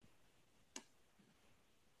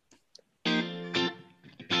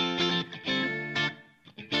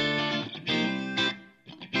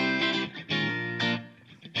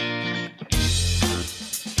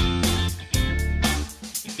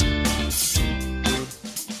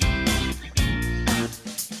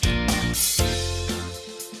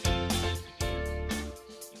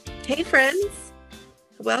Hey friends,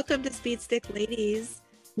 welcome to Speed Stick Ladies.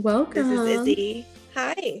 Welcome. This is Izzy.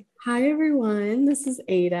 Hi. Hi, everyone. This is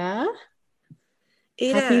Ada.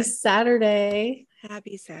 Happy Ada, Saturday.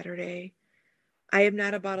 happy Saturday. I am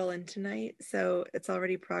not a bottle in tonight, so it's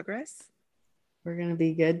already progress. We're going to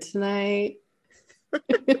be good tonight.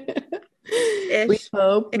 We Ish.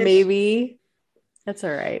 hope, Ish. maybe. That's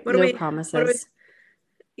all right. What do No we what do we promises.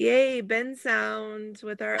 Yay, Ben Sound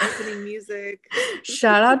with our opening music.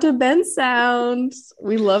 Shout out to Ben Sound.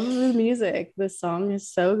 We love the music. The song is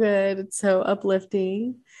so good. It's so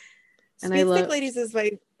uplifting. And I Speed Stick love Ladies is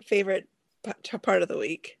my favorite part of the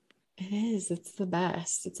week. it is. It's the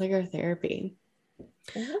best. It's like our therapy.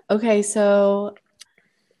 Mhm. Okay, so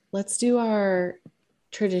let's do our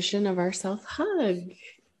tradition of our self hug.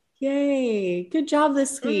 Yay. Good job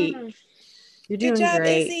this week. Mm. You're Good doing job,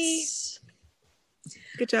 great. Izzy.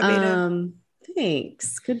 Good job, Ada. Um,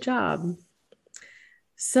 Thanks. Good job.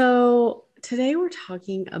 So today we're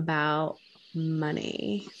talking about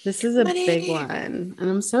money. This is a big Money. one, and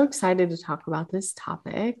I'm so excited to talk about this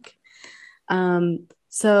topic.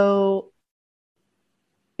 So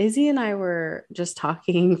Izzy and I were just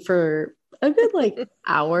talking for a good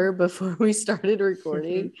hour before we started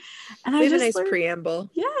recording. And We I have a just nice learned, preamble.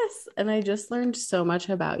 yes, and I just learned so much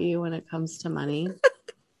about you when it comes to money.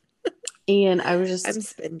 And I was I'm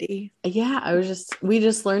just, spendy. yeah, we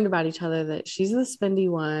just learned about each other that she's the spendy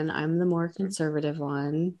one. I'm the more conservative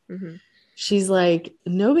one. Mm-hmm. She's like,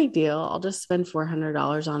 no big deal. I'll just spend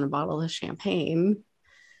 $400 on a bottle of champagne.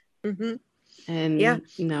 Mm-hmm. Yeah, And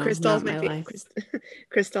no, Cristal is not my my life. favorite.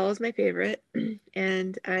 Cristal is my favorite,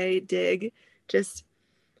 and I dig just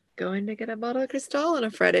going to get a bottle of Cristal on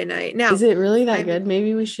a Friday night. Is Now, it really that I'm good?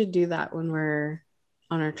 Maybe we should do that when we're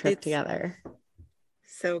on our trip it's together.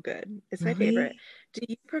 so good. It's my favorite. Really? Do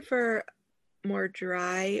you prefer more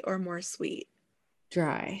dry or more sweet?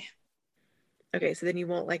 Dry. Okay, so then you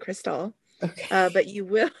won't like Cristal, Okay. but you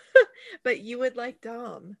will, but you would like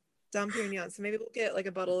Dom Perignon. So maybe we'll get like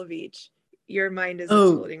a bottle of each. Your mind is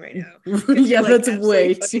Oh, exploding right now because you're yeah, like that's absolutely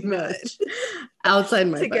way too fucking not. much. Outside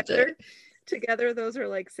my budget. Together, together, those are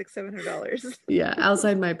like $600-700. Yeah,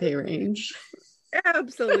 outside my pay range.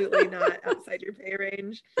 Absolutely not outside your pay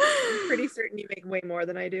range. I'm pretty certain you make way more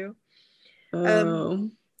than I do. Um, Oh,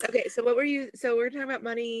 okay, so what were you? So we're talking about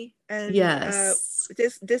money, and yes.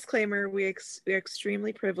 disclaimer: we're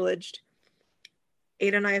extremely privileged.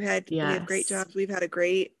 Ada and I we have great Yes. jobs. We've had a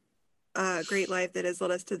great life that has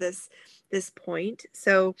led us to this point.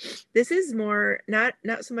 So this is more not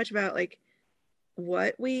so much about like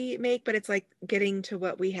what we make, but it's like getting to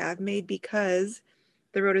what we have made because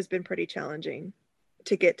the road has been pretty challenging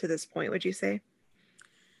to get to this point, would you say?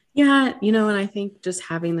 Yeah, and I think just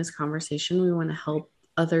having this conversation, we want to help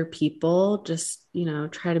other people just,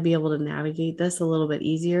 try to be able to navigate this a little bit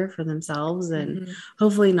easier for themselves and Mm-hmm.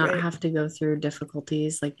 hopefully not Right. have to go through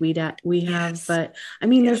difficulties like we have. Yes. But I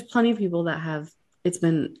mean, Yeah, there's plenty of people that have it's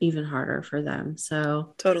been even harder for them.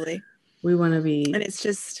 So totally. we want to And be it's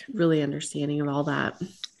just, really understanding of all that.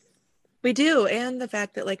 we do. And the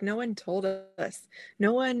fact that like no one told us,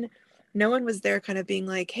 no one, no one was there kind of being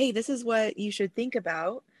like, hey, this is what you should think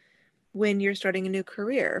about when you're starting a new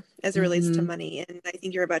career as it relates to Hmm. money. And I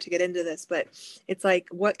think you're about to get into this, but it's like,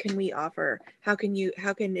 what can we offer? How can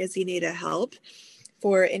Izzy need a help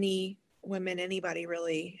for any women, anybody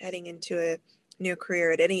really heading into a new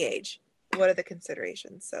career at any age? What are the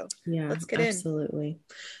considerations? So Yeah, let's get in. absolutely.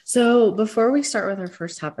 So before we start with our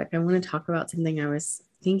first topic, I want to talk about something I was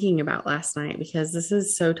thinking about last night because this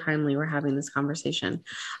is so timely. We're having this conversation.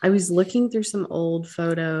 I was looking through some old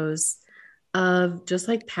photos of just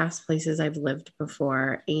like past places I've lived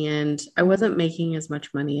before, and I wasn't Mm-hmm. making as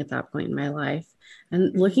much money at that point in my life. And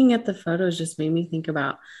Mm-hmm. looking at the photos just made me think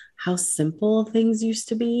about how simple things used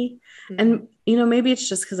to be. Mm-hmm. And, maybe it's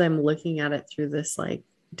just because I'm looking at it through this like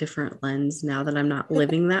different lens now that I'm not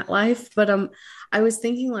living that life. But I was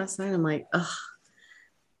thinking last night, I'm like, ugh,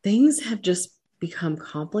 things have just become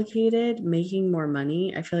complicated, making more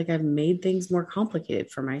money. I feel like I've made things more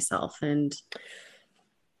complicated for myself. And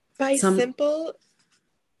By some simple,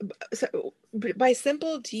 so by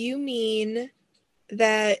simple, do you mean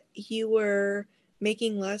that you were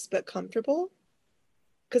making less but comfortable?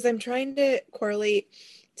 Because I'm trying to correlate.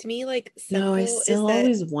 To me, like No, I simple is still that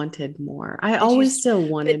always wanted more. I did you, always still but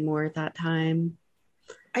wanted more at that time.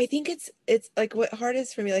 I think it's like what hard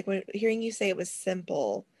is for me, like when hearing you say it was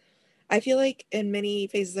simple. I feel like in many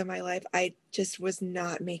phases of my life, I just was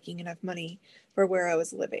not making enough money for where I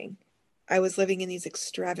was living. I was living in these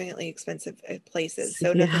extravagantly expensive places,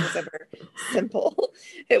 so nothing Yeah. was ever simple.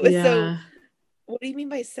 It was so, Yeah. what do you mean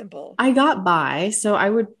by simple? I got by. So I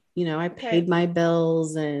would I Okay. paid my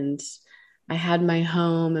bills and I had my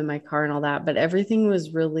home and my car and all that, but everything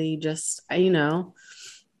was really just, I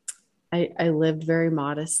lived very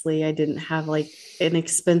modestly. I didn't have like an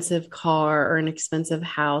expensive car or an expensive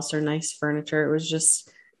house or nice furniture. It was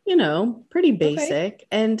just, pretty Okay. basic.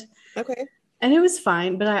 Okay. And it was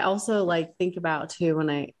fine, but I also like think about too when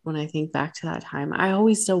I think back to that time, I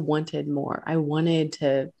always still wanted more. I wanted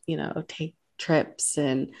to, take trips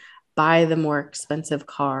and buy the more expensive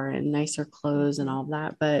car and nicer clothes and Hmm. all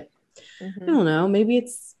that, but I Hmm. don't know, maybe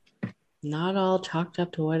it's not all chalked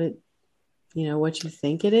up to what you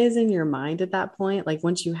think it is in your mind at that point. Like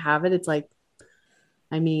once you have it, it's like,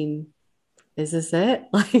 I mean, is this it?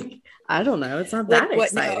 Like, I don't know. It's not Like that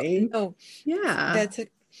what now? exciting. No, Yeah.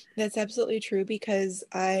 that's absolutely true because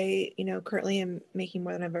I, currently am making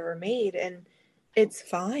more than I've ever made, and it's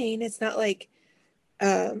fine. It's not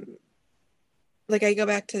um like I go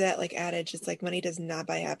back to that like adage, it's like money does not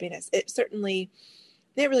buy happiness. It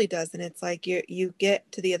really does. And it's like you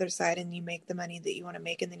get to the other side and you make the money that you want to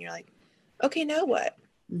make, and then you're like, okay, now what?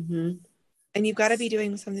 Hmm. And you've got to be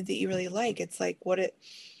doing something that you really like. It's like what it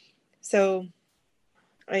so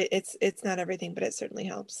it's not everything, but it certainly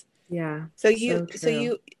helps. Yeah. So you So so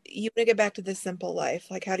true. you want to get back to the simple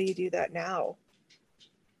life. Like how do you do that now?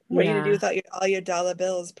 What are you gonna do Yeah. without all your dollar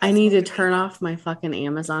bills I need possible to to turn pay? off my fucking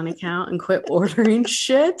Amazon account and quit ordering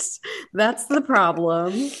shit. That's the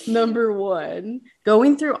problem. Number one,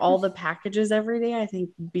 going through all the packages every day, I think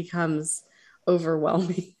becomes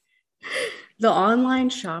overwhelming. The online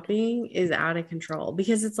shopping is out of control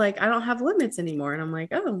because it's like I don't have limits anymore. And I'm like,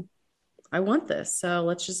 oh, I want this. So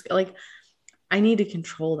let's just like I need to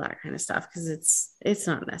control that kind of stuff because it's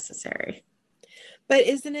not necessary. But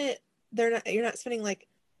isn't it you're not spending like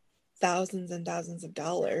thousands and thousands of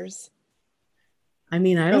dollars. I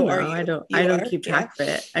mean, I don't Oh, are know. I you? don't I You don't are? keep Yeah. track of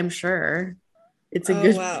it. I'm sure it's a Oh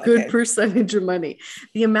good wow. good Okay. percentage of money.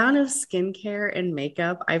 The amount of skincare and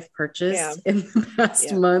makeup I've Yeah. purchased in the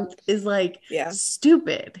past Yeah. month is like Yeah.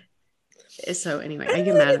 stupid. So anyway, I I get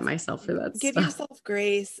feel like mad at it's myself for that give stuff. yourself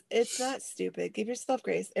grace. It's not stupid. Give yourself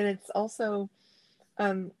grace. And it's also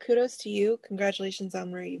kudos to you. Congratulations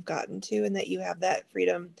on where you've gotten to and that you have that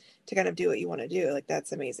freedom to kind of do what you want to do. Like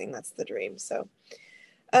that's amazing. That's the dream. So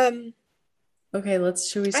um Okay,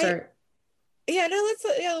 should we I start? yeah, no,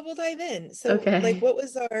 yeah, we'll dive in. So like Okay. what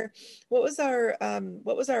was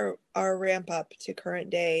our ramp up to current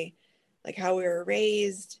day? Like how we were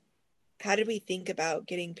raised, how did we think about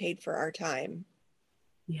getting paid for our time?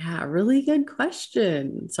 Yeah, really good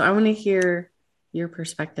question. So I want to hear your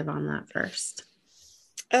perspective on that first.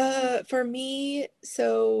 For me,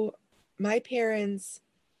 so my parents,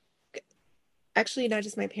 actually not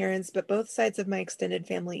just my parents, but both sides of my extended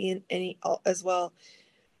family as well,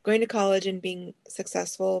 going to college and being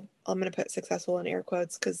successful. I'm going to put successful in air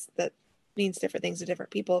quotes because that means different things to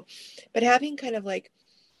different people. But having kind of like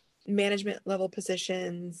management level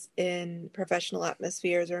positions in professional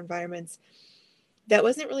atmospheres or environments, that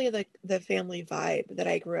wasn't really like the family vibe that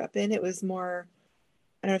I grew up in. It was more,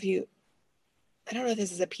 I don't know if you I don't know if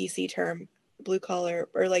this is a PC term, blue collar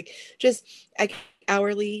or like just like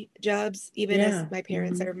hourly jobs. Even as Yeah. my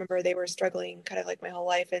parents, I Hmm. remember they were struggling kind of like my whole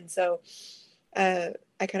life, and so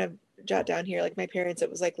I kind of jot down here like my parents. It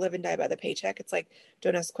was like live and die by the paycheck. It's like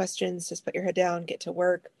don't ask questions, just put your head down, get to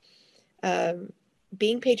work. Um,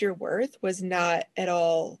 Being paid your worth was not at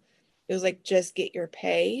all. It was like just get your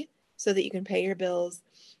pay so that you can pay your bills.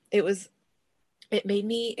 It was it made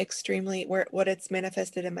me extremely where what it's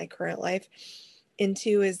manifested in my current life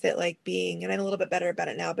into is that like being, and I'm a little bit better about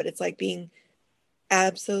it now, but it's like being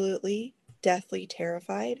absolutely deathly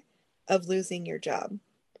terrified of losing your job.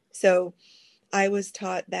 So I was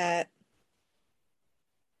taught that,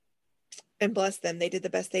 and bless them, they did the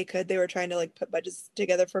best they could. They were trying to like put budgets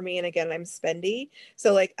together for me. And again, I'm spendy.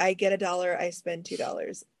 So like I get $1, I spend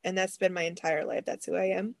 $2. And that's been my entire life. That's who I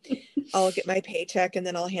am. I'll get my paycheck and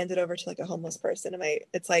then I'll hand it over to like a homeless person. And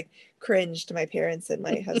it's like cringe to my parents and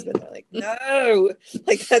my husband. They're like, no,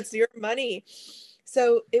 like that's your money.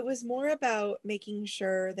 So it was more about making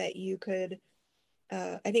sure that you could.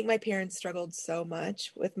 I think my parents struggled so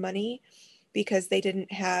much with money because they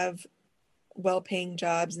didn't have well paying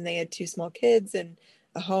jobs and they had two small kids and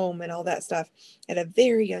a home and all that stuff at a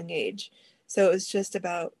very young age. So it was just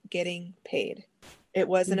about getting paid. It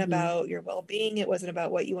wasn't Hmm. about your well being. It wasn't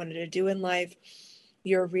about what you wanted to do in life,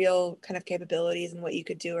 your real kind of capabilities and what you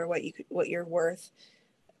could do or what you're worth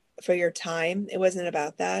for your time. It wasn't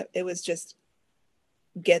about that. It was just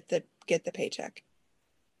get the paycheck.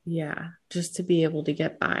 Yeah, just to be able to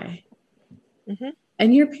get by. Hmm.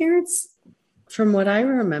 And your parents, from what I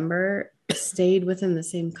remember, stayed within the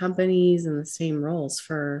same companies and the same roles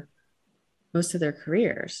for most of their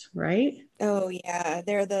careers, right? Oh yeah,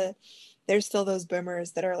 there's still those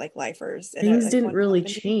boomers that are like lifers in Things like didn't one really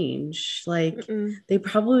company. change. Like Mm-mm. they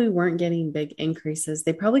probably weren't getting big increases.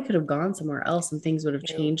 They probably could have gone somewhere else and things would have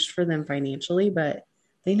No. changed for them financially, but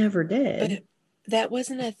they never did. But that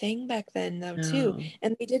wasn't a thing back then though too. No.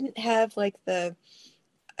 And they didn't have like the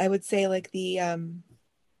I would say like the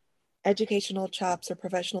educational chops or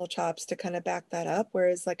professional chops to kind of back that up.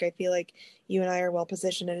 Whereas like I feel like you and I are well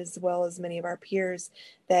positioned as well as many of our peers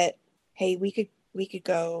that hey, we could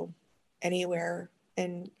go anywhere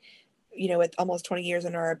and with almost 20 years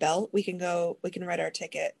under our belt, we can write our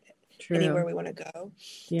ticket anywhere True. we want to go.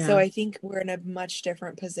 So Yeah. I think we're in a much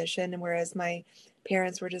different position. And whereas my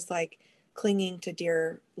parents were just like clinging to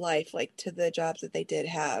dear life, like to the jobs that they did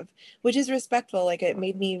have, which is respectful. Like it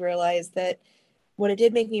made me realize that what it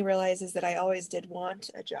did make me realize is that I always did want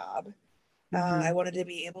a job. I Hmm. wanted to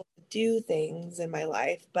be able to do things in my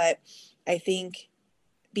life, but I think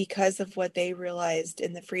because of what they realized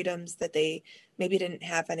and the freedoms that they maybe didn't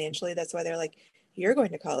have financially. That's why they're like, you're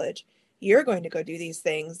going to college, you're going to go do these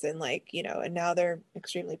things. And like, and now they're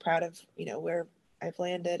extremely proud of, where I've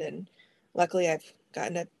landed. And luckily I've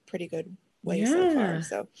gotten a pretty good way so far. Yeah.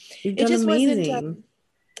 So You've it done just wasn't, amazing.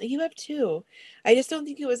 you have too. I just don't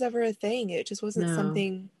think it was ever a thing. It just wasn't No.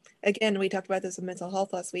 something, again, we talked about this with mental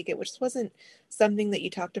health last week. It just wasn't something that you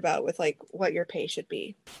talked about with like what your pay should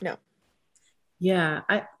be. No. Yeah,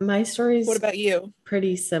 my What story's about you?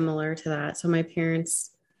 pretty similar to that. So my parents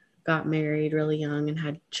got married really young and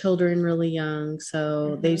had children really young,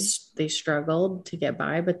 so Mm-hmm. they struggled to get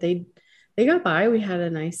by, but they got by. We had a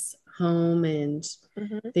nice home and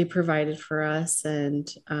Mm-hmm. they provided for us, and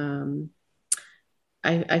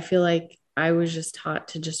I feel like I was just taught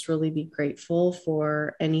to just really be grateful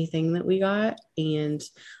for anything that we got. And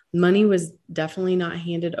money was definitely not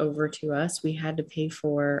handed over to us. We had to pay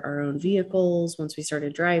for our own vehicles once we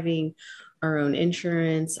started driving, our own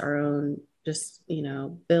insurance, our own just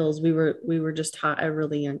bills. We were just taught at a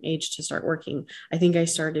really young age to start working. I think I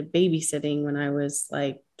started babysitting when I was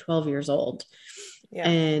like 12 years old Yeah.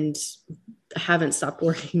 and haven't stopped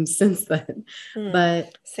working since then. Hmm.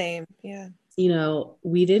 But Same. Yeah.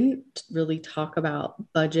 we didn't really talk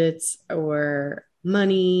about budgets or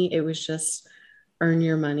money. It was just earn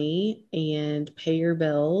your money and pay your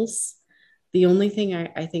bills. The only thing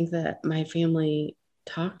I think that my family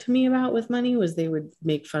talked to me about with money was they would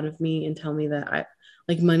make fun of me and tell me that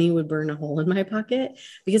like money would burn a hole in my pocket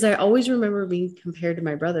because I always remember being compared to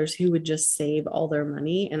my brothers who would just save all their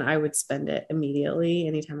money and I would spend it immediately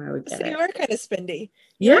anytime I would get So you it. are kind of spendy.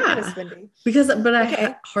 You are kind of Yeah, spendy. but I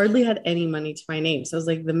Okay. hardly had any money to my name. So it was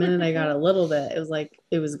like the minute I got a little bit, it was like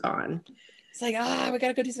it was gone. It's like, we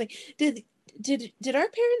gotta go do something. Did our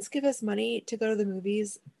parents give us money to go to the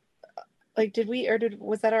movies? Like, did we, or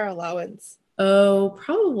was that our allowance? Oh,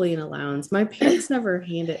 probably an allowance. My parents never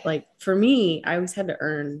handed like for me, I always had to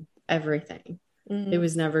earn everything. It Hmm.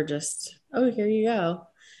 was never just, oh, here you go.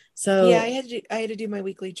 Yeah, So I had to do my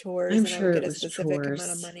weekly chores, I'm and I would sure get it a was specific amount of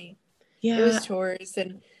chores. money. It was Yeah, chores,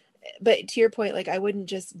 and but to your point, like I wouldn't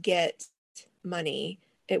just get money.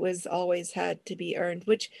 It was always had to be earned,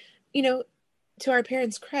 which, you know, to our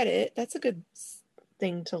parents' credit, that's a good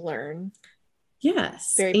thing to learn.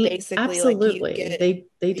 yes, Very basically, like absolutely.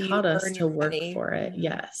 They you taught us earn to your work money. for it. Hmm.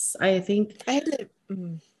 Yes. I think I had to,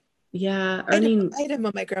 mm, yeah, earning I had to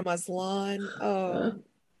mow my grandma's lawn. uh, Oh,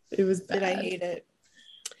 it was did I bad. hate it?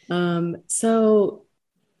 So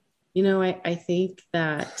I think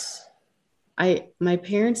that my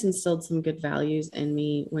parents instilled some good values in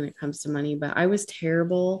me when it comes to money, but I was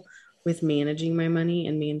terrible with managing my money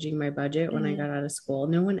and managing my budget when I Mm, got out of school.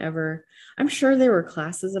 No one ever, I'm sure there were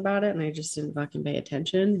classes about it and I just didn't fucking pay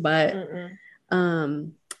attention, but mm-mm.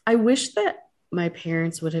 um I wish that my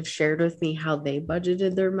parents would have shared with me how they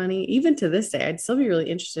budgeted their money. Even to this day, I'd still be really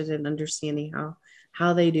interested in understanding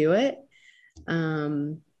how they do it.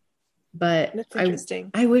 Um but That's I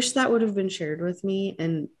interesting. I wish that would have been shared with me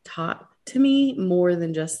and taught to me more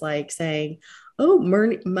than just like saying, "Oh,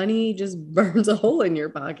 money just burns a hole in your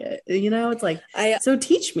pocket." It's like, I so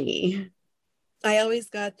teach me. I always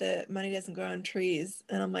got the money doesn't grow on trees,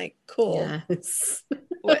 and I'm like, cool. Yes.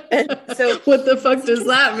 What? And so What the fuck it's does interesting.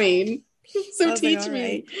 that mean? So I was like, teach all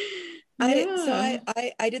right. me. I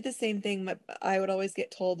Yeah. I did the same thing. I would always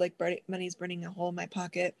get told like money's burning a hole in my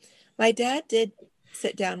pocket. My dad did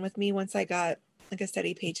sit down with me once I got like a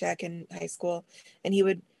steady paycheck in high school, and he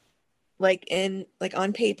would like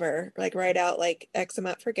on paper like write out like X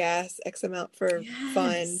amount for gas, X amount for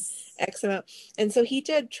fun, Yes. X amount. And so he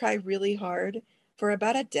did try really hard for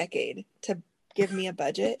about a decade to give me a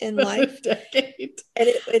budget in For a life. decade.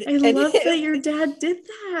 And I love that your dad did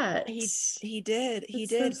that. he That's so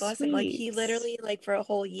did, bless him. Like sweet. he literally like for a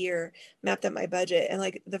whole year mapped out my budget. And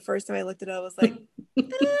like the first time I looked at it, I was like,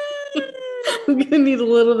 I'm gonna need a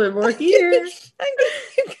little bit more I'm here. just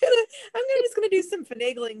gonna do some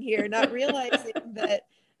finagling here, not realizing that,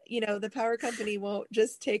 the power company won't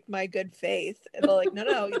just take my good faith. They're like,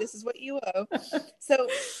 no, this is what you owe. So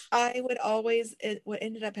I would always, what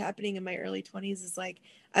ended up happening in my early 20s is like,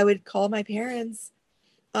 I would call my parents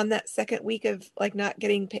on that second week of like not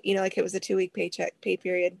getting, like it was a 2-week pay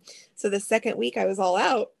period. So the second week I was all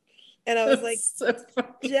out. And I was like, That's so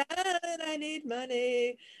funny. Dad, I need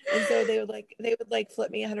money. And so they would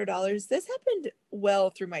flip me $100. This happened well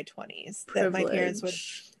through my 20s, that my parents would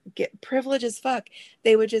Privilege. get privilege as fuck.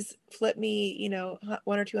 They would just flip me,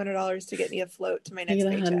 one or $200 to get me afloat to my Can I next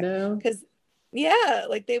get a paycheck. hundo? Because yeah,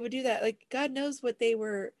 like they would do that. Like God knows what they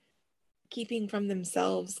were keeping from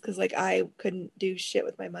themselves, because like I couldn't do shit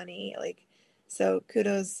with my money. Like, so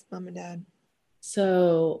kudos, mom and dad.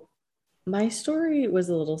 So my story was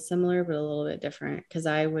a little similar, but a little bit different because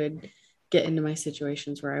I would get into my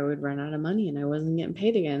situations where I would run out of money and I wasn't getting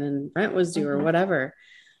paid again and rent was due or Mhm. whatever.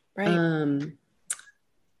 Right. Um,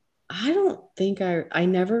 I don't think I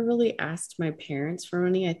never really asked my parents for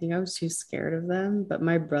money. I think I was too scared of them, but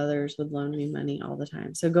my brothers would loan me money all the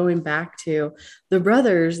time. So going back to the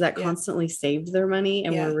brothers that Yeah. constantly saved their money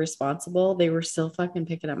and Yeah. were responsible, they were still fucking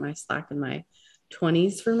picking up my slack in my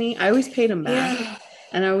 20s for me. I always paid them back. Yeah.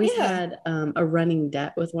 And I always Yeah. had a running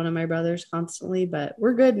debt with one of my brothers constantly, but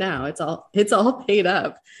we're good now. It's all paid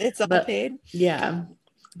up. It's all But paid. yeah. Do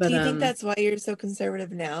But you think that's why you're so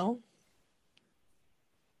conservative now?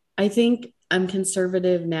 I think I'm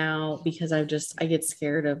conservative now because I get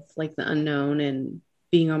scared of like the unknown and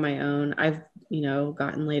being on my own. I've,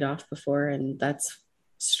 gotten laid off before and that's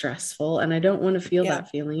stressful. And I don't want to feel Yeah. that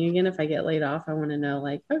feeling again. If I get laid off, I want to know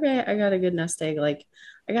like, okay, I got a good nest egg. Like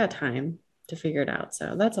I got time to figure it out.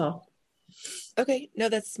 So that's all. Okay. No,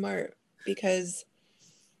 that's smart, because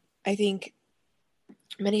I think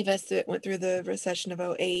many of us that went through the recession of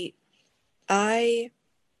 '08, I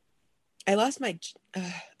I lost my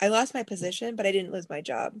I lost my position, but I didn't lose my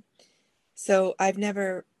job. So I've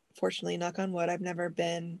never, fortunately, knock on wood, I've never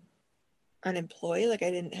been unemployed. Like I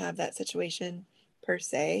didn't have that situation per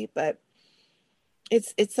se, but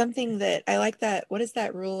it's something that I like. That, what is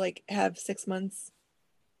that rule? Like have 6 months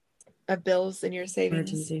of bills in your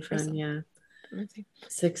savings Emergency or fund. something. Yeah.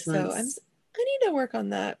 six So months. I need to work on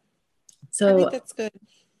that. I think So that's good.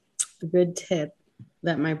 a good tip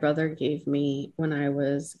that my brother gave me when I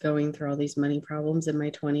was going through all these money problems in my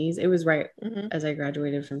 20s. It was right Hmm. as I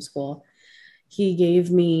graduated from school. He gave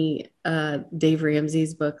me Dave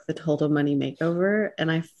Ramsey's book, The Total Money Makeover, and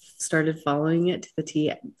I started following it to the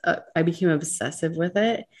T. I became obsessive with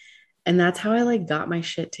it. And that's how I like got my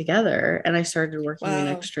shit together. And I started working an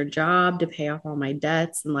Wow. extra job to pay off all my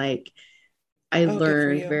debts. And like I Oh, good for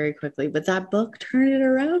learned you. very quickly, but that book turned it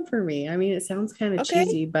around for me. I mean, it sounds kind of Okay.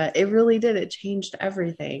 cheesy, but it really did. It changed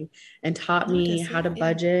everything and taught No, me does how to it? Yeah.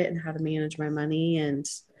 budget and how to manage my money. And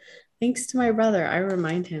thanks to my brother, I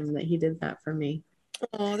remind him that he did that for me.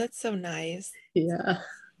 Oh, that's so nice. Yeah.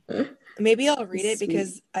 Maybe I'll read it, Sweet.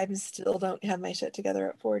 because I'm still don't have my shit together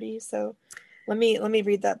at 40. So let me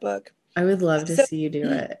read that book. I would love to So see you do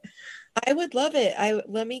it. I would love it.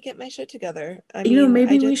 Let me get my shit together. I mean, I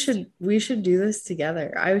Maybe we just, should do this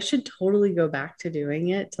together. I should totally go back to doing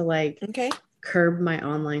it to like okay. curb my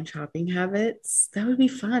online shopping habits. That would be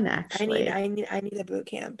fun, I need actually. I need I need a boot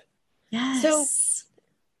camp. So Yes.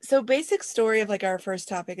 so basic story of like our first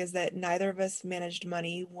topic is that neither of us managed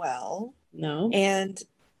money well. No. And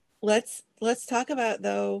let's talk about,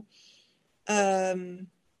 though, um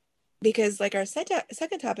because like our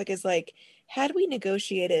second topic is like, had we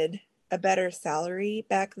negotiated a better salary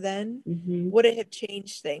back then, Hmm. would it have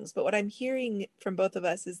changed things? But what I'm hearing from both of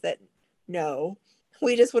us is that no,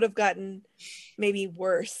 we just would have gotten maybe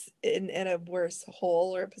worse, in a worse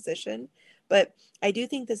hole or position. But I do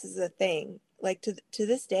think this is a thing. Like to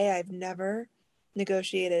this day, I've never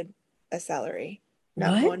negotiated a salary,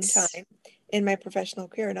 not one What? time in my professional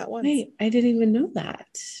career, not once. Wait, I didn't even know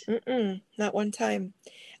that. Not one time.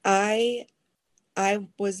 I I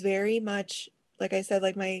was very much, like I said,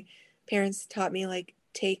 like my parents taught me, like,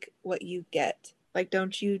 take what you get. Like,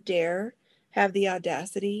 don't you dare have the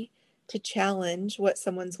audacity to challenge what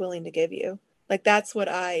someone's willing to give you. Like, that's the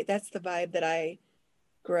vibe that I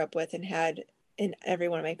grew up with and had in every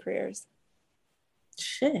one of my careers.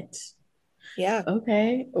 Shit. Yeah.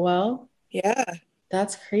 Okay. Well, Yeah.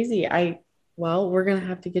 that's crazy. We're gonna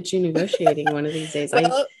have to get you negotiating one of these days.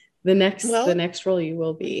 Well, The next well, role you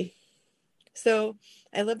will be. So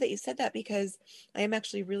I love that you said that because I am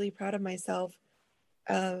actually really proud of myself.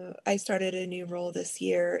 I started a new role this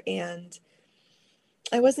year and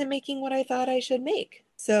I wasn't making what I thought I should make.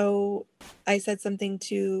 So I said something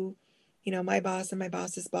to, my boss and my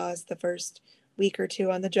boss's boss the first week or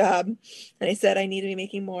two on the job. And I said I need to be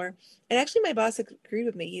making more. And actually my boss agreed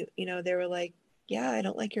with me. They were like, yeah, I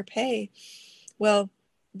don't like your pay. Well,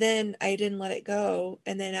 then I didn't let it go.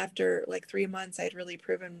 And then after like 3 months, I'd really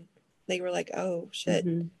proven they were like, oh shit.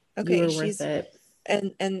 Mm-hmm. You Okay, were worth she's it.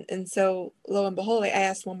 and so lo and behold, I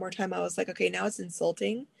asked one more time. I was like, okay, now it's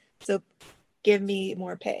insulting. So give me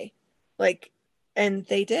more pay. Like, and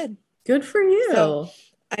they did. Good for So you.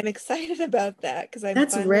 I'm excited about that because I'm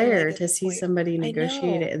That's finally like rare at to the see point. somebody I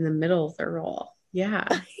negotiate it know. in the middle of their role. Yeah.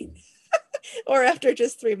 Or after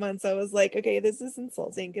just 3 months, I was like, okay, this is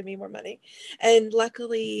insulting. Give me more money. And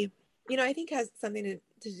luckily, I think has something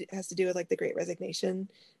has to do with like the Great Resignation.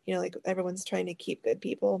 Like everyone's trying to keep good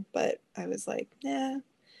people, but I was like, nah.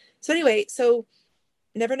 So anyway, so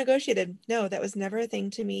never negotiated. No, that was never a thing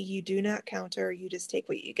to me. You do not counter. You just take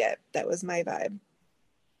what you get. That was my vibe.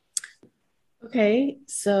 Okay.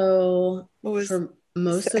 So What was for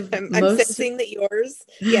most of I'm most sensing that yours,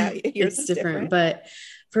 yeah, yours it's is different, different. but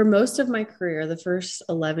for most of my career, the first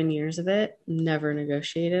 11 years of it, never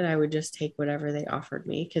negotiated. I would just take whatever they offered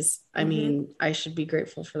me because I Mm-hmm. mean, I should be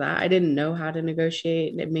grateful for that. I didn't know how to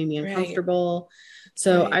negotiate. It made me Right, uncomfortable.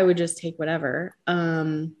 So right. I would just take whatever.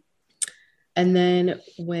 And then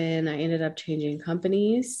when I ended up changing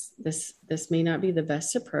companies, this may not be the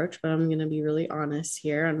best approach, but I'm going to be really honest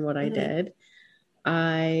here on what I Mm-hmm. did.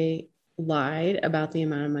 I lied about the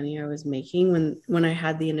amount of money I was making when I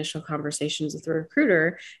had the initial conversations with the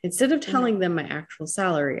recruiter. Instead of Mm-hmm. telling them my actual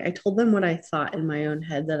salary, I told them what I thought in my own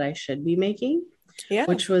head that I should be making, Yeah.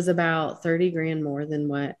 which was about 30 grand more than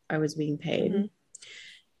what I was being paid.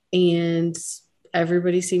 Mm-hmm. And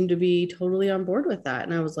everybody seemed to be totally on board with that.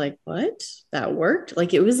 And I was like, what? That worked?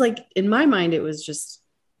 Like, it was like, in my mind, it was just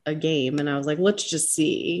a game. And I was like, let's just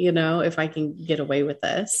see, if I can get away with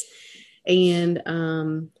this. And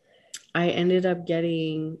I ended up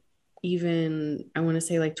getting even, I want to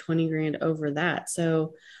say like 20 grand over that.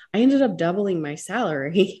 So I ended up doubling my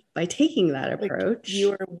salary by taking that Like you approach.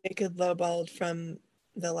 were wicked lowballed from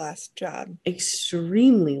the last job.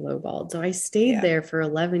 Extremely lowballed. So I stayed Yeah. there for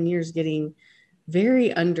 11 years getting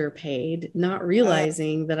very underpaid, not Uh,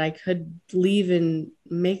 realizing that I could leave and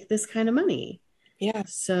make this kind of money. yeah.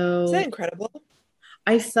 Is that So incredible?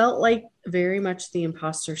 I felt like very much the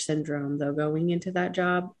imposter syndrome though going into that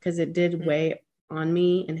job because it did Mm. weigh on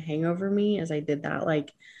me and hang over me as I did that.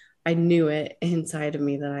 Like I knew it inside of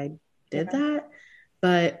me that I did Yeah. that.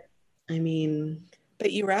 But I mean,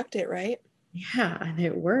 But you rocked it, right? yeah, and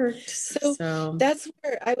it worked. So So that's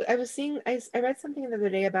where I was seeing, I read something the other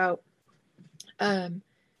day about um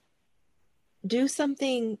do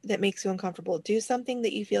something that makes you uncomfortable. Do something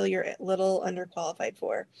that you feel you're a little underqualified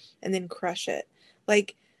for, and then crush it.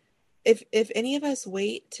 Like if any of us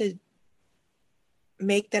wait to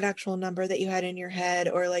make that actual number that you had in your head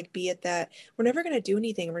or like be at that, we're never going to do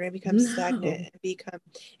anything. We're going to become stagnant no. and become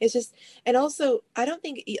it's just. And also I don't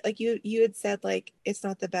think like you had said like it's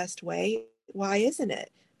not the best way. Why isn't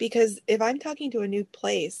it? Because if I'm talking to a new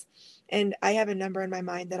place and I have a number in my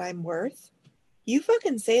mind that I'm worth, you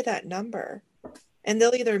fucking say that number and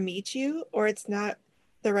they'll either meet you or it's not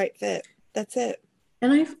the right fit. That's it.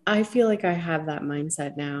 And I feel like I have that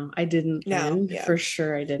mindset now. I didn't Now, then. yeah. For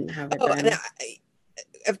sure I didn't have it Oh, and then.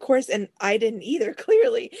 of course, and I didn't either,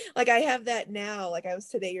 clearly. Like I have that now. Like I was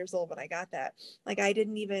today years old when I got that. Like I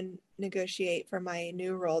didn't even negotiate for my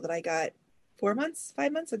new role that I got 4 months,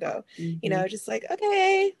 5 months ago. Mhm. Just like,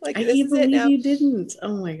 okay, like I this can't is it believe now. you didn't.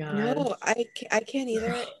 Oh my God. No, I can't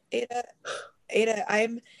either, Ada.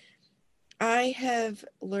 Ada, I have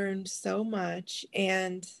learned so much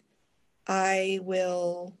and I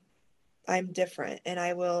will I'm different and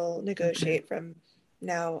I will negotiate from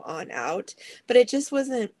now on out. But it just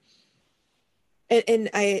wasn't and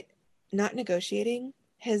I not negotiating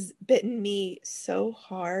has bitten me so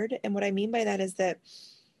hard. And what I mean by that is that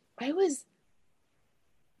I was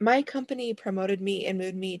my company promoted me and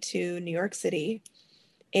moved me to New York City,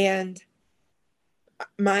 and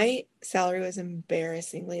my salary was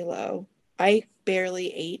embarrassingly low. I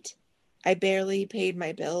barely ate. I barely paid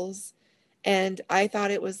my bills. And I thought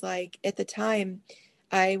it was like at the time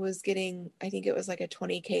I was getting, I think it was like a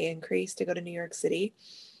 20K increase to go to New York City.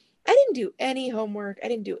 I didn't do any homework. I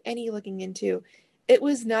didn't do any looking into. It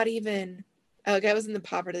was not even like I was in the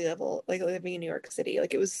poverty level, like living in New York City.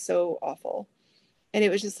 Like it was so awful. And it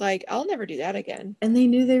was just like, I'll never do that again. And they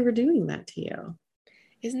knew they were doing that to you.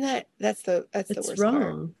 Isn't that's the It's worst part.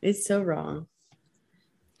 wrong. It's so wrong.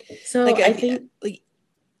 So Like I if think like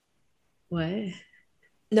what?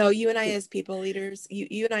 no, you and I as people leaders,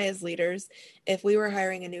 you and I as leaders, if we were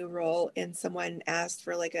hiring a new role and someone asked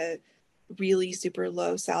for like a really super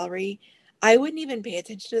low salary, I wouldn't even pay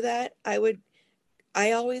attention to that.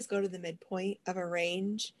 I always go to the midpoint of a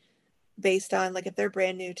range based on like if they're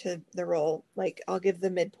brand new to the role, like I'll give the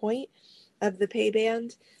midpoint of the pay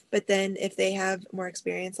band, but then if they have more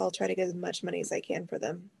experience, I'll try to get as much money as I can for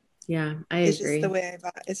them. Yeah, I It's just the agree. way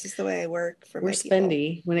it's just the way I work for We're my people.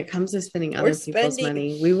 spendy when it comes to spending We're other people's spending.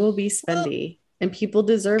 money. We will be Well, spendy, and people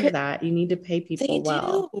deserve that. You need to pay they people do.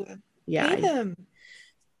 well. Pay Yeah. them.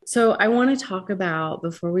 So I want to talk about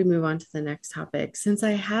before we move on to the next topic, since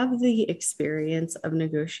I have the experience of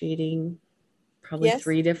negotiating probably Yes,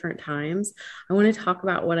 3 different times, I want to talk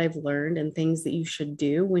about what I've learned and things that you should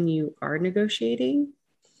do when you are negotiating.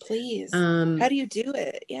 please. How Um, do you do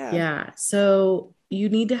it? Yeah. yeah. So you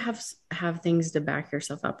need to have things to back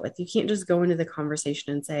yourself up with. You can't just go into the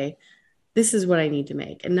conversation and say, this is what I need to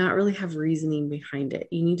make and not really have reasoning behind it.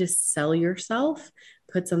 You need to sell yourself,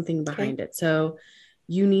 put something Okay. behind it. So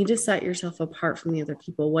you need to set yourself apart from the other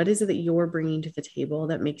people. What is it that you're bringing to the table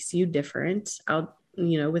that makes you different out,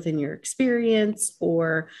 within your experience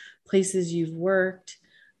or places you've worked,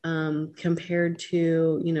 compared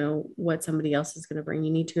to, what somebody else is going to bring.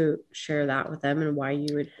 You need to share that with them and why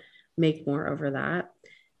you would make more over that.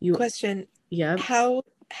 You, Question. yeah, How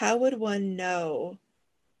would one know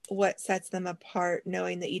what sets them apart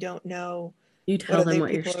knowing that you don't know you what tell them other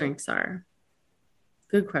what your people are? strengths are.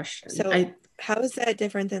 Good question. So how is that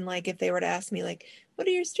different than like if they were to ask me like, what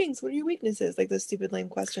are your strengths? What are your weaknesses? Like those stupid lame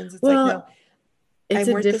questions. It's like, no, Well, it's I'm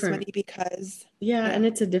a worth this different, money because yeah, yeah. and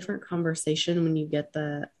it's a different conversation when you get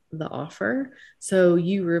the offer. So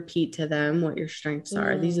you repeat to them what your strengths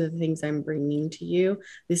are. These Mm, are the things I'm bringing to you.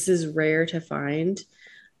 This is rare to find.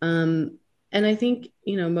 Um, and I think,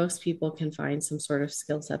 most people can find some sort of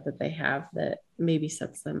skill set that they have that maybe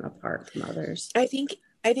sets them apart from others. I think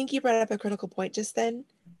I think you brought up a critical point just then.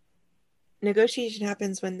 Negotiation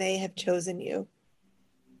happens when they have chosen you.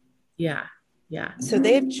 Yeah. Yeah. So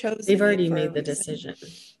they have They've chosen you already for a made the reason. decision.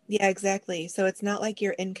 Yeah, exactly. So it's not like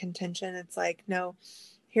you're in contention. It's like, no,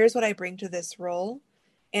 here's what I bring to this role,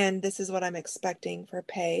 and this is what I'm expecting for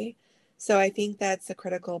pay. So I think that's a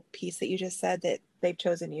critical piece that you just said that they've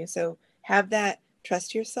chosen you. So have that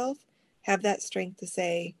trust yourself, have that strength to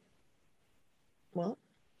say, well,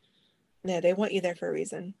 no, they want you there for a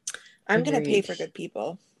reason. I'm going to pay Agreed. for good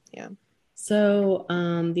people. Yeah. So,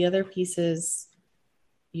 the other piece is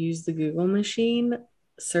use the Google machine,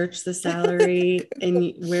 search the salary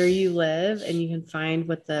and where you live, and you can find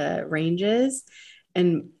what the range is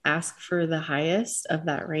and ask for the highest of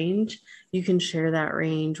that range. You can share that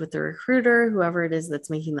range with the recruiter, whoever it is that's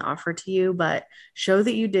making the offer to you, but show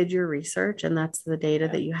that you did your research and that's the data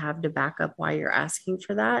Yeah. that you have to back up why you're asking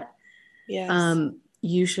for that. Yes.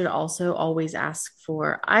 You should also always ask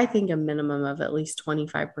for, I think, a minimum of at least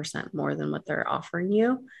 25% more than what they're offering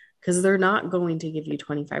you, because they're not going to give you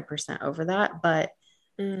 25% over that, but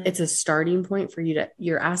Mm, it's a starting point for you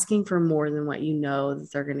you're asking for more than what you know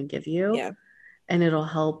that they're going to give you. yeah. And it'll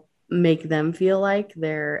help make them feel like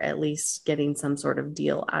they're at least getting some sort of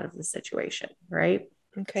deal out of the situation, right?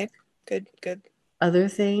 Okay. Good. Good. Other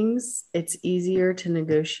things, it's easier to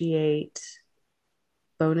negotiate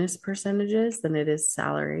bonus percentages than it is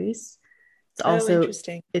salaries. It's Oh, also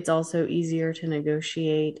interesting. it's also easier to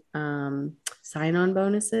negotiate sign-on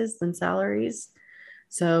bonuses than salaries.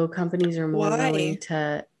 So companies are more willing Why?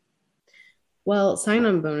 to, well,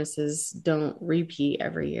 sign-on bonuses don't repeat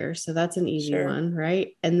every year, so that's an easy Sure. one,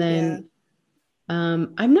 right? And Yeah. then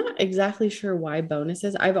I'm not exactly sure why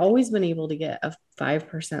bonuses. I've always been able to get a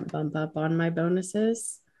 5% bump up on my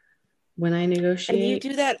bonuses when I And negotiate.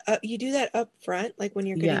 you do that up front, like when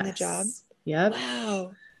you're getting the job. Yes. Yep.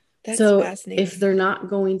 Wow. That's So if fascinating. they're not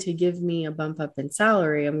going to give me a bump up in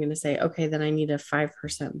salary, I'm going to say, okay, then I need a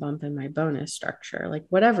 5% bump in my bonus structure. Like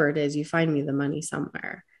whatever it is, you find me the money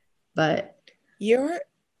somewhere. But You're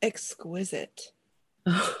exquisite.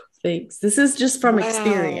 oh, thanks. This is just from Wow.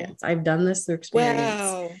 experience. I've done this through experience.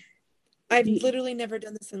 Wow. I've The, literally never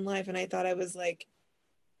done this in life, and I thought I was like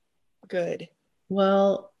good.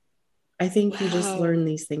 well, I think you just Wow. learn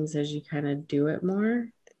these things as you kind of do it more.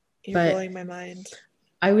 You're But blowing my mind.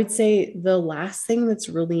 I would say the last thing that's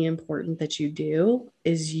really important that you do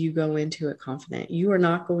is you go into it confident. You are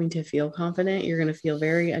not going to feel confident. You're going to feel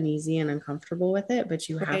very uneasy and uncomfortable with it, but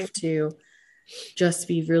you Right. have to just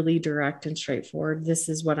be really direct and straightforward. This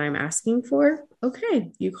is what I'm asking for.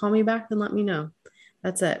 Okay, you call me back and let me know.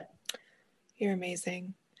 That's it. You're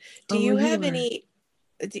amazing. Do Oh, well, you you have are. any?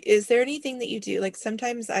 is there anything that you do? Like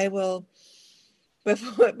sometimes I will,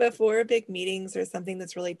 before big meetings or something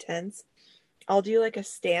that's really tense, I'll do like a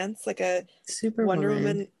stance, like a Wonder Superwoman.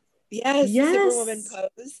 Woman. Yes, Superwoman Yes,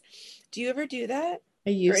 pose. Do you ever do that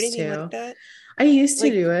I or used anything like to. that? I used to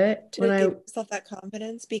Like do it when to I, give yourself that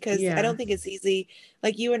confidence, because I yeah. don't think it's easy.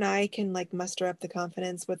 Like you and I can like muster up the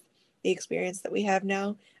confidence with the experience that we have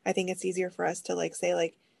now. I think it's easier for us to like say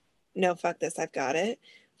like, no, fuck this, I've got it.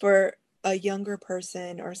 For a younger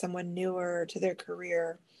person or someone newer to their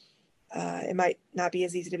career, it might not be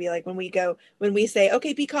as easy to be like when we say,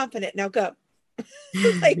 okay, be confident, now go.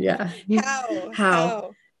 Like, Yeah. how? How?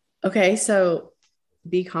 How? Okay, so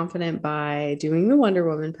be confident by doing the Wonder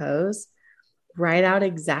Woman pose. Write out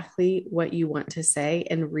exactly what you want to say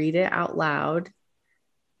and read it out loud,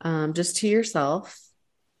 just to yourself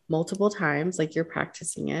multiple times, like you're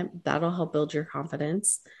practicing it. That'll help build your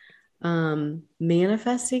confidence.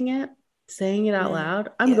 Manifesting it, saying it out Mm, loud.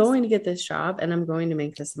 I'm yes. going to get this job and I'm going to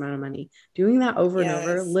make this amount of money. Doing that over and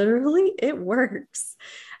over, Yes. literally, it works.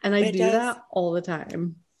 And I It do does. that all the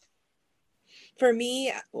time. For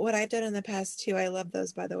me, what I've done in the past too, I love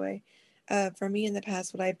those, by the way. For me in the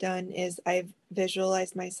past, what I've done is I've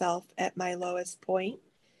visualized myself at my lowest point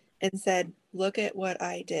and said, look at what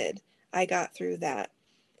I did. I got through that.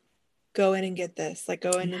 Go in and get this. Like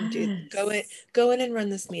Yes. go in and run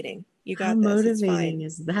this meeting. You How got this. It's motivating fine.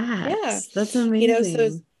 is that? Yeah. That's So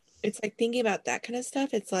amazing. it's like thinking about that kind of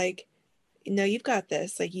stuff. It's like, no, you've got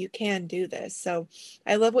this. Like you can do this. So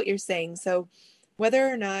I love what you're saying. So whether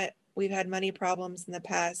or not we've had money problems in the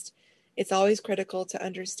past, it's always critical to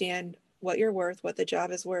understand what you're worth, what the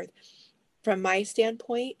job is worth. From my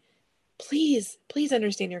standpoint, please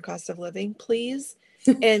understand your cost of living, please.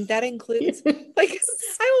 And that includes like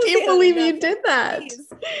Yes. I won't Can't say that believe enough. you did that. Please,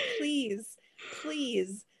 please,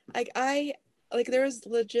 please. Like there was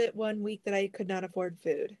legit one week that I could not afford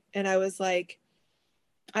food. And I was like,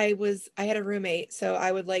 I had a roommate, so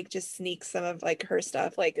I would like just sneak some of like her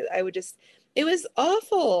stuff. Like I would just it was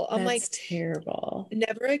awful. I'm That's like, terrible.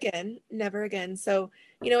 never again, never again. So,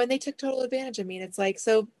 and they took total advantage of me. And it's like,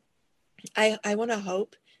 so I want to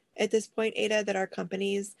hope at this point, Ada, that our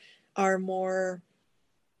companies are more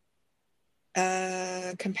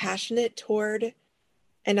compassionate toward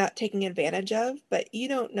and not taking advantage of, but you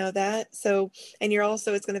don't know that. So, and you're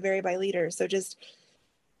also, it's going to vary by leader. So just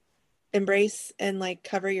embrace and like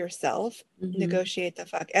cover yourself, Mhm. negotiate the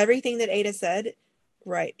fuck. Everything that Ada said,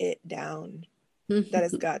 write it down. That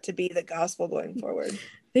has got to be the gospel going forward.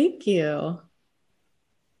 Thank you.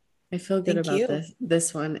 I feel good Thank about you.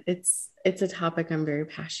 this one. It's a topic I'm very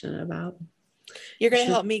passionate about. You're I going to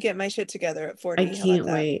should help me get my shit together at I 40. How about can't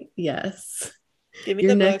that? wait. Yes. Give me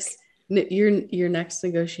Your the book. next your next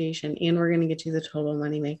negotiation, and we're gonna get you the total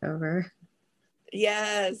money makeover.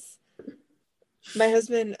 Yes. My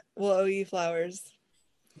husband will owe you flowers.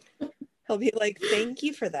 He'll be like, thank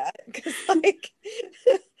you for that. Because, like,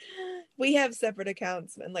 we have separate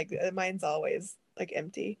accounts and, like, mine's always, like,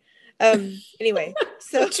 empty. Anyway,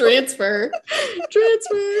 so Transfer.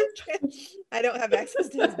 Transfer. I don't have access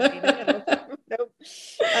to his money. No. Nope.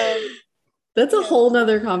 That's a Yeah, whole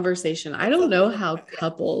nother conversation. I that's a don't know whole other, how yeah,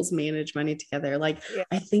 couples manage money together. Like I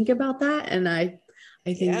yeah, think about that and I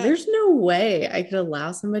think yeah. there's no way I could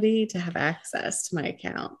allow somebody to have access to my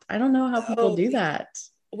account. I don't know how people Oh, do that.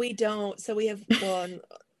 we don't. So we have, well,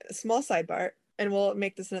 a small sidebar, and we'll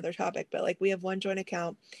make this another topic, but like we have one joint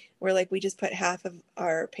account where like we just put half of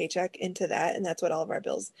our paycheck into that, and that's what all of our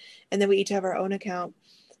bills. And then we each have our own account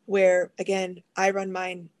where, again, I run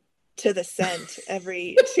mine to the cent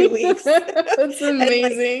every 2 weeks. That's And like,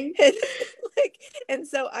 amazing. and like, and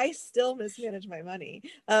so I still mismanage my money.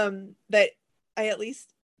 But I at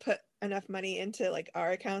least put enough money into like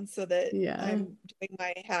our accounts so that Yeah. I'm doing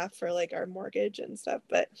my half for like our mortgage and stuff.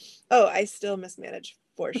 But oh, I still mismanage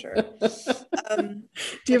for sure. Um,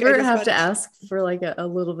 Do you like I ever just have bought to a ask for like a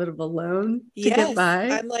little bit of a loan to get yes. by?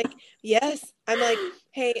 I'm like,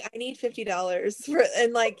 hey, I need $50 for,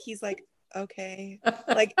 and like he's like, okay,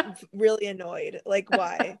 like really annoyed. Like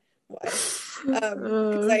why? Because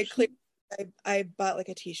Oh, I bought like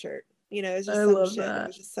a t-shirt. It's I just some love shit. It that.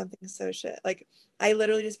 was just something so shit. Like I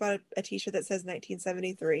literally just bought a t-shirt that says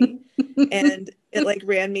 1973, and it like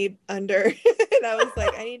ran me under, and I was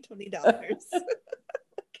like, I need $20.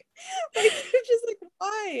 Like it's just like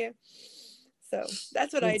why? So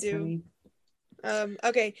that's what I That's do. funny.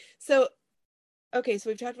 Okay, so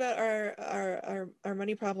we've talked about our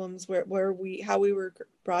money problems, where we how we were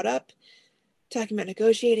brought up, talking about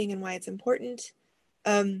negotiating and why it's important.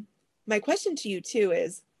 Um, my question to you too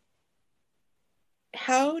is,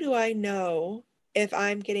 how do I know if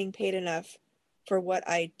I'm getting paid enough for what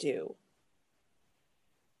I do?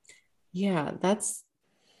 Yeah, that's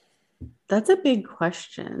a big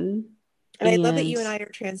question. And I love that And you and I are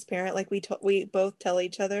transparent. Like we both tell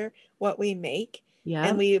each other what we make, and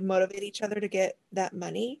yeah. we motivate each other to get that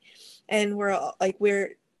money. And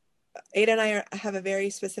we're Ada and have a very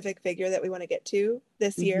specific figure that we want to get to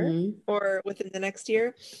this year Hmm. or within the next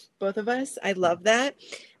year. Both of us. I love that.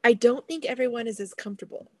 I don't think everyone is as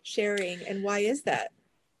comfortable sharing. And why is that?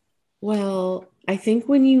 Well, I think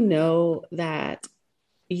when you know that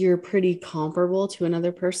you're pretty comparable to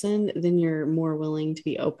another person, then you're more willing to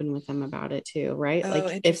be open with them about it too, right? Oh, Like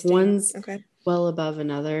if interesting. one's Okay. well above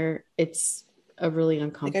another, it's a really Like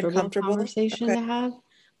uncomfortable uncomfortable. conversation Okay. to have.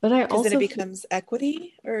 But I Because then it also becomes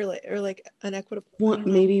equity or like unequitable. I want don't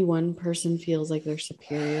know. maybe one person feels like they're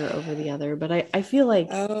superior over the other, but I feel like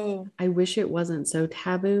Oh. I wish it wasn't so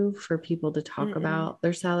taboo for people to talk Mm-mm. about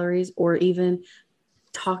their salaries or even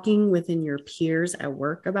talking within your peers at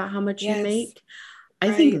work about how much you Yes. make. I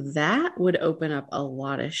Right. think that would open up a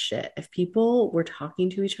lot of shit if people were talking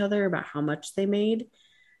to each other about how much they made.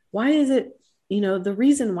 Why is it, the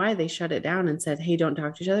reason why they shut it down and said, hey, don't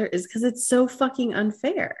talk to each other is because it's so fucking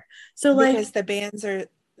unfair. So, like, Because the bands are,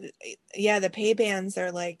 yeah, the pay bands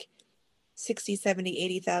are like 60, 70,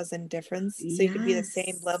 80,000 difference. So you could be the same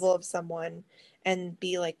yes. level of someone and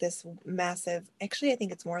be like this massive, actually, I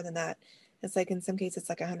think it's more than that. It's like in some cases, it's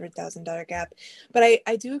like $100,000 gap. But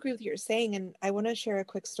I do agree with what you're saying. And I want to share a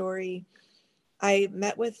quick story. I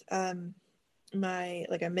met with my,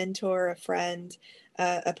 like a mentor, a friend,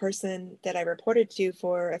 a person that I reported to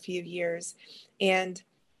for a few years. And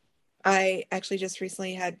I actually just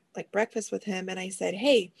recently had like breakfast with him and I said,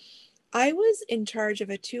 hey, I was in charge of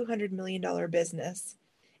a $200 million business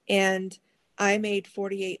and I made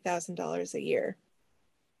 $48,000 a year.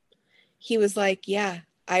 He was like, yeah,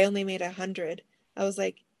 I only made 100. I was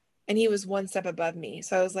like, and he was one step above me.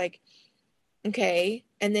 So I was like, okay.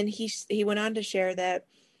 And then he went on to share that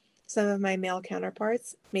some of my male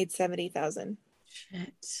counterparts made 70,000.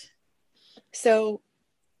 Shit. So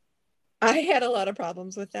I had a lot of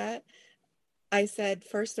problems with that. I said,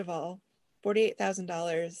 first of all,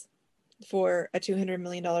 $48,000 for a $200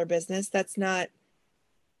 million business, that's not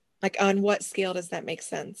like, on what scale does that make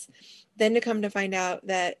sense? Then to come to find out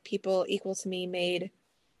that people equal to me made,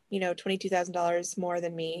 $22,000 more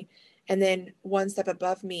than me, and then one step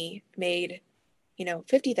above me made,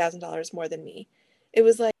 $50,000 more than me. It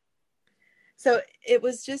was like, so it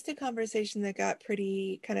was just a conversation that got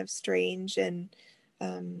pretty kind of strange and,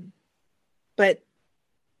 um, but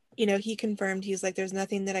he confirmed, he's like, there's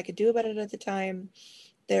nothing that I could do about it at the time.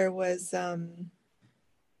 There was,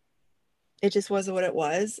 it just wasn't what it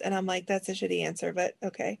was. And I'm like, that's a shitty answer, but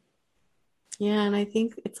okay. Yeah, and I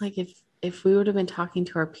think it's like if we would have been talking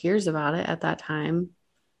to our peers about it at that time,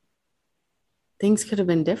 things could have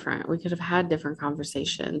been different. We could have had different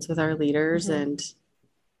conversations with our leaders. Mm-hmm. And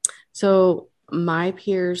so my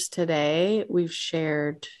peers today, we've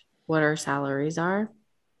shared what our salaries are.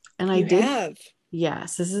 And I You did, have.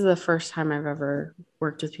 yes, this is the first time I've ever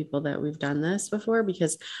worked with people that we've done this before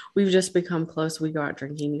because we've just become close. We go out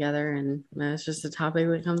drinking together and it's just a topic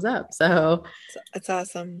that comes up. So It's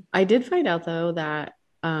awesome. I did find out though that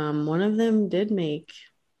one of them did make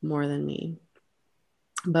more than me.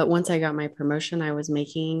 But once I got my promotion, I was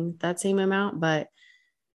making that same amount, but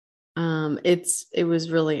it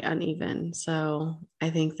was really uneven. So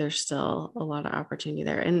I think there's still a lot of opportunity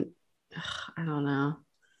there. And I don't know.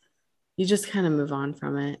 You just kind of move on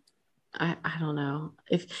from it. I don't know.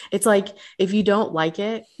 If it's like if you don't like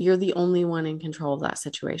it, you're the only one in control of that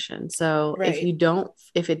situation. So Right.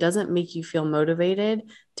 if it doesn't make you feel motivated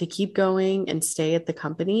to keep going and stay at the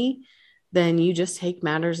company, then you just take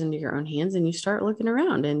matters into your own hands and you start looking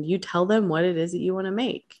around and you tell them what it is that you want to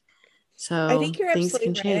make. I think So you're things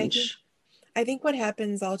absolutely can right. I think change. I think what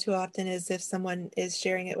happens all too often is if someone is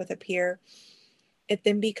sharing it with a peer, it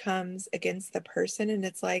then becomes against the person and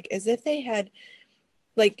it's like as if they had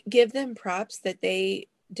like give them props that they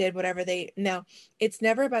did whatever they now it's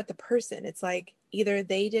never about the person. It's like either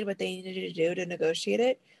they did what they needed to do to negotiate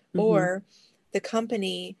it Hmm. or the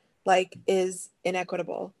company like is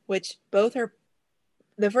inequitable, which both are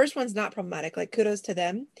the first one's not problematic. Like kudos to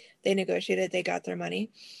them. They negotiated, they got their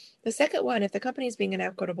money. The second one, if the company is being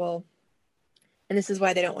inequitable, and this is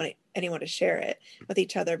why they don't want anyone to share it with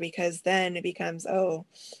each other because then it becomes, oh,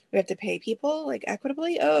 we have to pay people like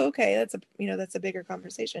equitably. Oh, okay, that's a bigger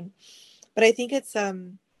conversation. But I think it's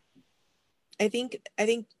I think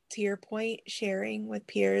to your point, sharing with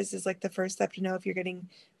peers is like the first step to know if you're getting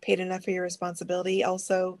paid enough for your responsibility.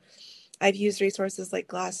 Also, I've used resources like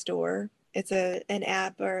Glassdoor. It's an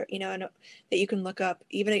app that you can look up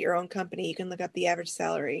even at your own company. You can look up the average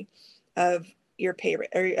salary of your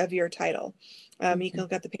or of your title. You can Mhm.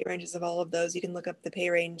 look up the pay ranges of all of those. You can look up the pay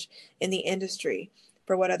range in the industry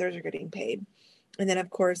for what others are getting paid. And then of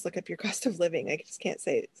course look up your cost of living. I just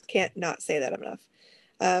can't not say that enough.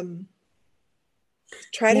 Um,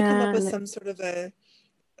 Try to come up Yeah, with and some sort of a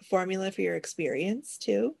formula for your experience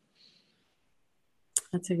too.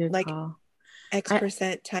 that's a good Like call. X I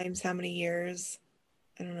percent times how many years.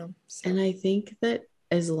 I don't know. and So I think that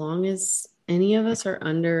as long as any of us are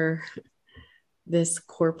under this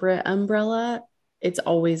corporate umbrella, it's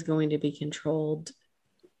always going to be controlled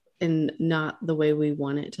and not the way we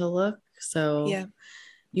want it to look. So yeah,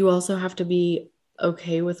 you also have to be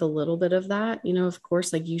okay with a little bit of that. Of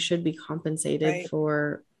course, like you should be compensated right,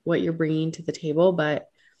 for what you're bringing to the table, but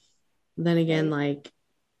then again, right, like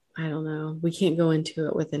I don't know, we can't go into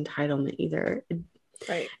it with entitlement either.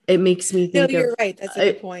 right. It makes me No, think of you're right. That's a good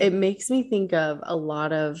it point. makes me think of a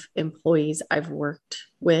lot of employees I've worked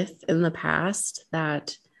with in the past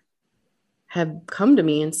that have come to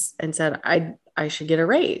me and said I should get a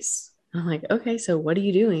raise. I'm like, okay, so what are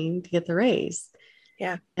you doing to get the raise?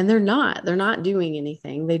 Yeah. And they're not doing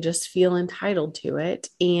anything. They just feel entitled to it.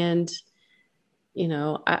 And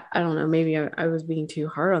I don't know, maybe I was being too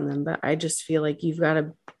hard on them, but I just feel like you've got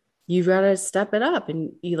to step it up,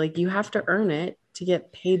 and you have to earn it to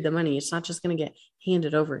get paid the money. It's not just going to get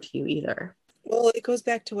handed over to you either. Well, it goes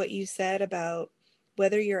back to what you said about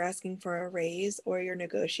whether you're asking for a raise or you're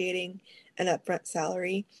negotiating an upfront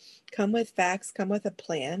salary. Come with facts, come with a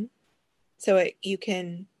plan. So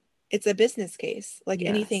it's a business case like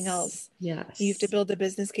anything Yes. else. You have to Yes. build a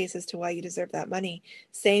business case as to why you deserve that money.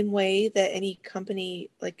 Same way that any company,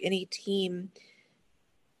 like any team,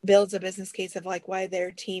 builds a business case of like why their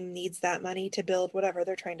team needs that money to build whatever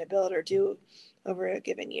they're trying to build or do over a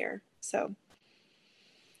given year. So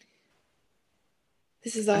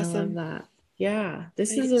this is I love awesome. that. Yeah,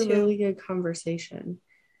 this I do is a too. really good conversation.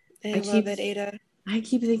 I I love keep it, Ada. I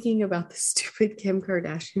keep thinking about the stupid Kim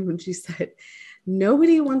Kardashian when she said,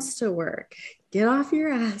 "Nobody wants to work. Get off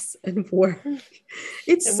your ass and work."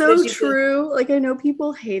 It's And what did so she do? true. Like I know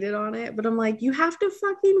people hated on it, but I'm like, you have to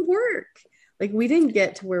fucking work. Like we didn't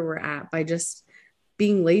get to where we're at by just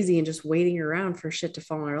being lazy and just waiting around for shit to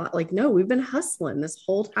fall in our lap. Like, no, we've been hustling this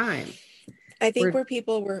whole time. I think We're where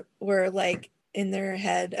people were like in their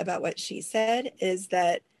head about what she said is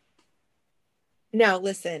that now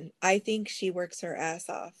listen, I think she works her ass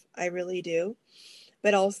off. I really do.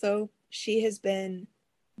 But also she has been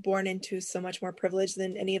born into so much more privilege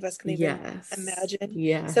than any of us can even yes.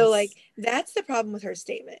 imagine. So like Yes. that's the problem with her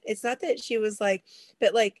statement. It's not that she was like,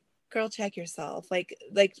 but like, girl, check yourself. Like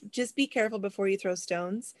just be careful before you throw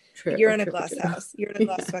stones. True, You're in a true, glass true. house. You're in a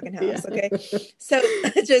glass Yeah. fucking Yeah. house. Okay. So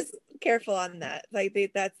just careful on that. Like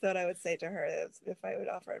that's what I would say to her if I would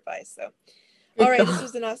offer advice. So all Good right, this call.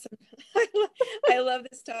 was an awesome. I love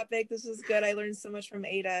this topic. This was good. I learned so much from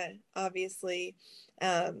Ada, obviously.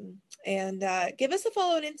 And give us a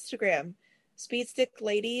follow on Instagram, Speedstick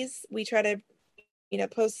Ladies. We try to,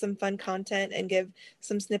 post some fun content and give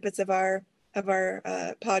some snippets of our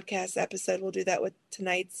podcast episode. We'll do that with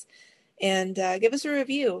tonight's, and give us a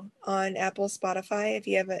review on Apple, Spotify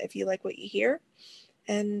if you like what you hear.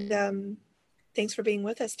 And thanks for being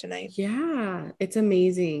with us tonight. Yeah, it's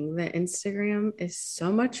amazing. The Instagram is so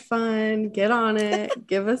much fun. Get on it.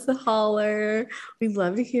 Give us a holler. We'd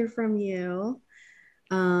love to hear from you.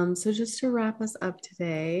 So just to wrap us up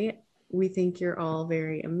today, we think you're all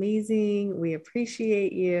very amazing. We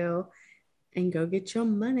appreciate you and go get your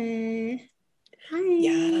money. Bye.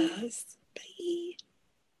 Yes. Bye.